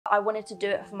I wanted to do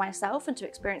it for myself and to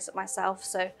experience it myself,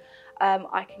 so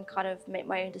I can kind of make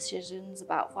my own decisions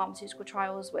about pharmaceutical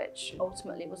trials, which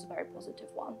ultimately was a very positive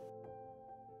one.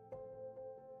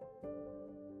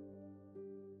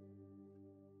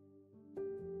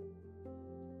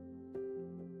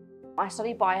 I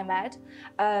study biomed,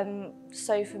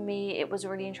 so for me it was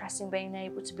really interesting being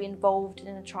able to be involved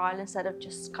in a trial instead of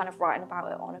just kind of writing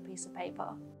about it on a piece of paper.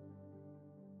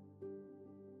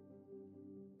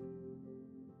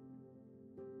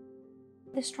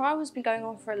 This trial has been going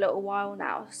on for a little while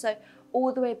now, so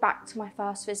all the way back to my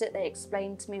first visit they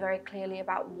explained to me very clearly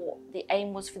about what the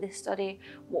aim was for this study,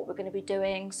 what we're going to be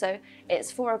doing. So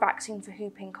it's for a vaccine for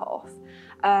whooping cough,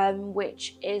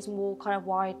 which is more kind of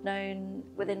wide known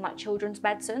within like children's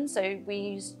medicine. So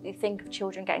we think of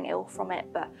children getting ill from it,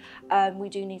 but we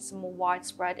do need some more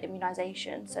widespread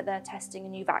immunisation. So they're testing a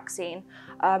new vaccine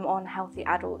on healthy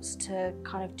adults to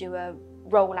kind of do a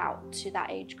roll out to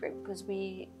that age group, because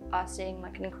we are seeing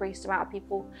like an increased amount of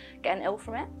people getting ill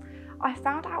from it. I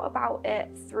found out about it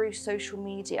through social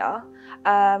media.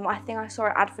 I think I saw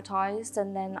it advertised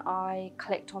and then I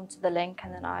clicked onto the link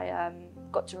and then I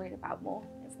got to read about more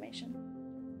information.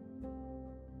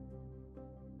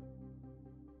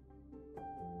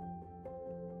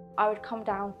 I would come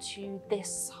down to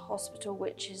this hospital,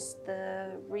 which is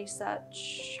the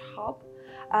Research Hub.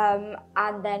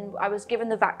 And then I was given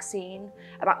the vaccine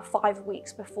about 5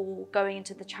 weeks before going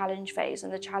into the challenge phase,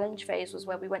 and the challenge phase was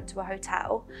where we went to a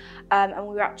hotel and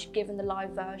we were actually given the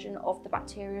live version of the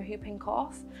bacterial whooping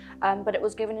cough, but it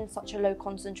was given in such a low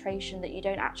concentration that you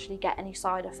don't actually get any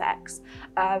side effects,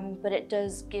 but it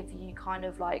does give you kind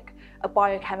of like a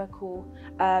biochemical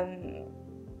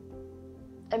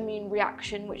immune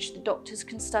reaction which the doctors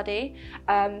can study.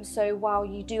 So while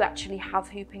you do actually have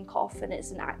whooping cough and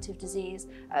it's an active disease,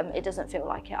 it doesn't feel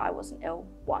like it. I wasn't ill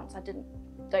once. I don't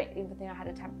even think I had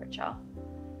a temperature.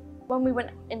 When we went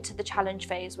into the challenge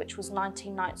phase, which was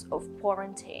 19 nights of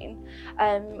quarantine,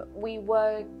 we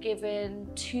were given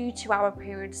 2 2-hour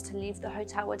periods to leave the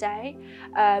hotel a day,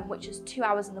 which is 2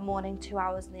 hours in the morning, 2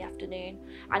 hours in the afternoon,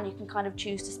 and you can kind of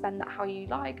choose to spend that how you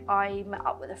like. I met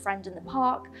up with a friend in the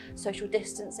park, social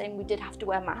distancing. We did have to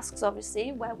wear masks,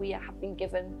 obviously, where we have been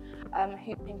given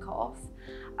whooping cough.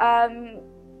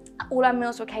 All our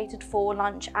meals were catered for,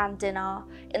 lunch and dinner.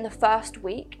 In the first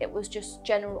week, it was just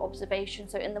general observation.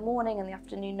 So in the morning and the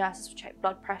afternoon, nurses would check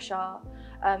blood pressure,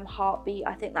 heartbeat,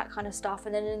 I think that kind of stuff.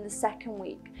 And then in the second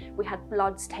week, we had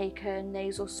bloods taken,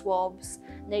 nasal swabs,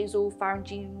 nasal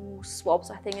pharyngeal swabs,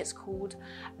 I think it's called.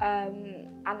 And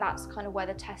that's kind of where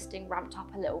the testing ramped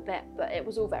up a little bit, but it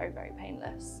was all very, very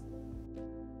painless.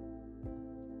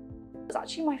 It was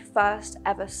actually my first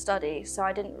ever study, so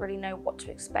I didn't really know what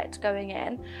to expect going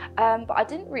in, but I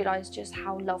didn't realise just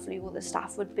how lovely all the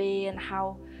staff would be and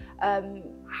how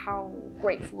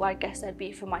grateful I guess they'd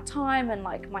be for my time and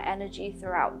like my energy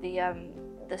throughout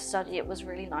the study. It was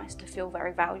really nice to feel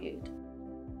very valued.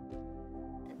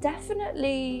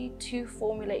 Definitely to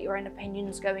formulate your own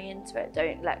opinions going into it.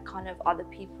 Don't let kind of other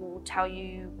people tell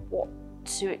you what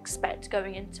to expect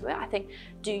going into it. I think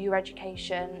do your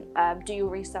education, do your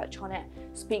research on it,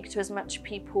 speak to as much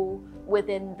people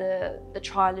within the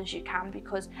trial as you can,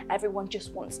 because everyone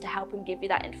just wants to help and give you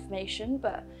that information,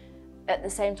 but at the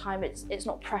same time it's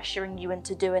not pressuring you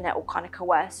into doing it or kind of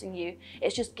coercing you.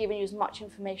 It's just giving you as much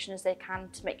information as they can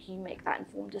to make you make that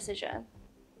informed decision.